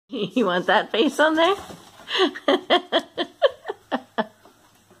You want that face on there?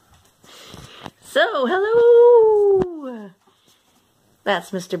 So, hello!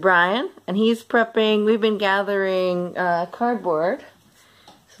 That's Mr. Brian, and he's prepping. We've been gathering cardboard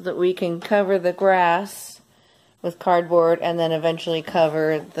so that we can cover the grass with cardboard and then eventually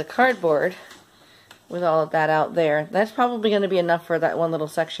cover the cardboard with all of that out there. That's probably going to be enough for that one little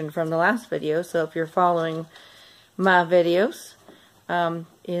section from the last video, so if you're following my videos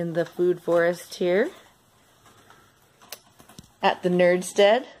in the food forest here at the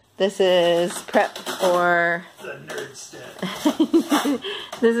Nerdstead. This is prep for the Nerdstead.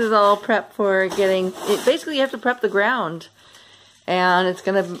 This is all prep for getting it. Basically, you have to prep the ground, and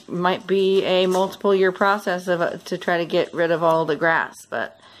it's might be a multiple year process to try to get rid of all the grass,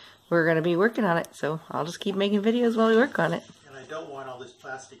 but we're gonna be working on it. So I'll just keep making videos while we work on it. And I don't want all this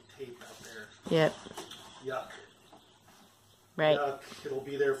plastic tape out there. Yep. Yuck. Right. Yuck. It'll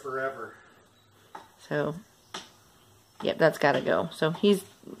be there forever. So. Yep, that's got to go. So he's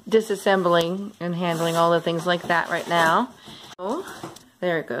disassembling and handling all the things like that right now. Oh,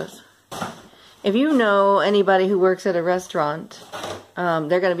 there it goes. If you know anybody who works at a restaurant,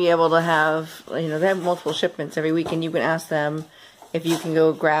 they're going to be able to have, they have multiple shipments every week, and you can ask them if you can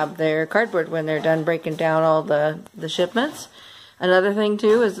go grab their cardboard when they're done breaking down all the shipments. Another thing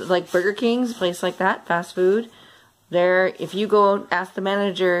too is like Burger King's, a place like that, fast food. If you go ask the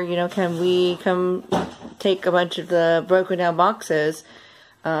manager, can we come take a bunch of the broken down boxes?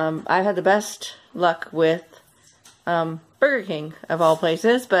 I've had the best luck with Burger King of all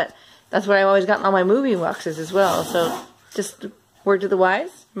places, but that's where I've always gotten all my movie boxes as well. So just word to the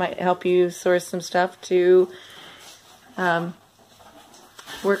wise might help you source some stuff to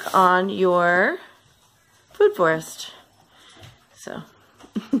work on your food forest. So,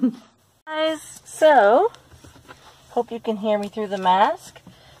 guys, hope you can hear me through the mask.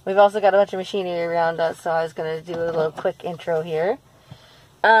 We've also got a bunch of machinery around us, so I was going to do a little quick intro here.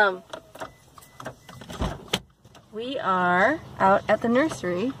 We are out at the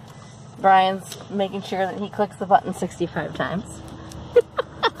nursery. Brian's making sure that he clicks the button 65 times.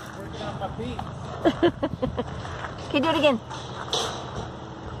 Working on my feet. Okay, do it again.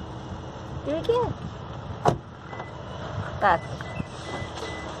 Do it again. That's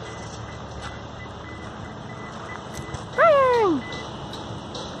Brian!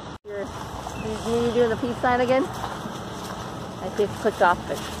 You doing the peace sign again? I think it's clicked off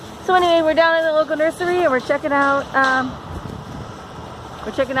it. So anyway, we're down in the local nursery and we're checking out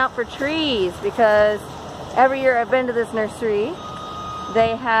for trees, because every year I've been to this nursery,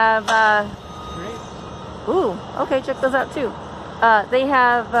 they have ooh, okay, check those out too. They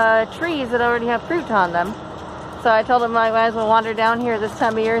have trees that already have fruit on them. So I told them I might as well wander down here this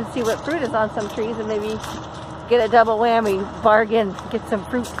time of year and see what fruit is on some trees and maybe get a double whammy, bargain, get some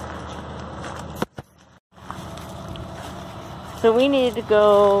fruit. So we need to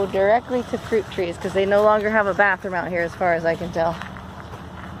go directly to fruit trees because they no longer have a bathroom out here as far as I can tell.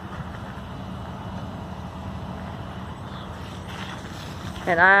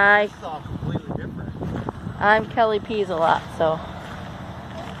 And I'm Kelly Pease a lot, so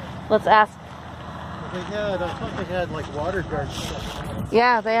let's ask. I thought they had like water gardens.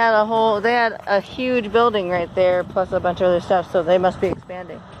 Yeah, they had a huge building right there, plus a bunch of other stuff, so they must be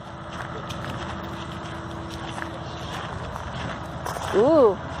expanding.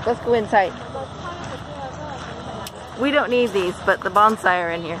 Ooh, let's go inside. We don't need these, but the bonsai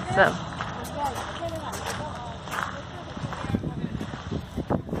are in here, so.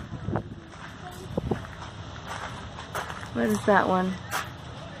 What is that one?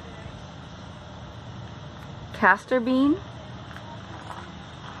 Castor bean?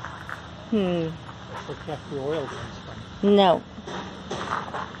 That's where castor oil comes from. No.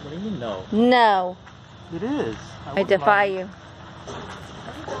 What do you mean no? No. It is. I defy you. I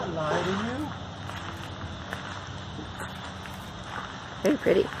wouldn't lie to you. Very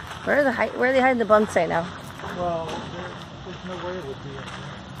pretty. Where are they hiding the bonsai now? Well, there's no way it would be in here.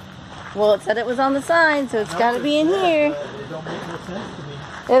 Well, it said it was on the sign, so it's got to be in here. They don't make no sense to me.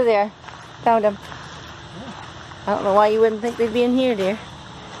 There they are. Found them. Yeah. I don't know why you wouldn't think they'd be in here, dear.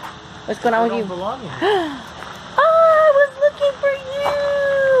 What's going on with you? Belong in here. Oh, I was looking for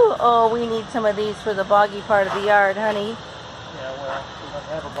you! Oh, we need some of these for the boggy part of the yard, honey. Yeah, well, we don't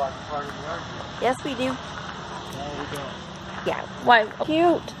have a boggy part of the yard yet. Yes, we do. No, we don't. Yeah, why?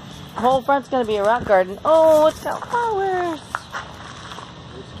 Cute. The whole front's going to be a rock garden. Oh, it's got flowers.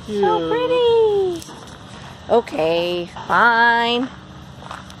 It's cute. So pretty. Okay, fine.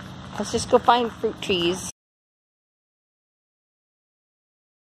 Let's just go find fruit trees.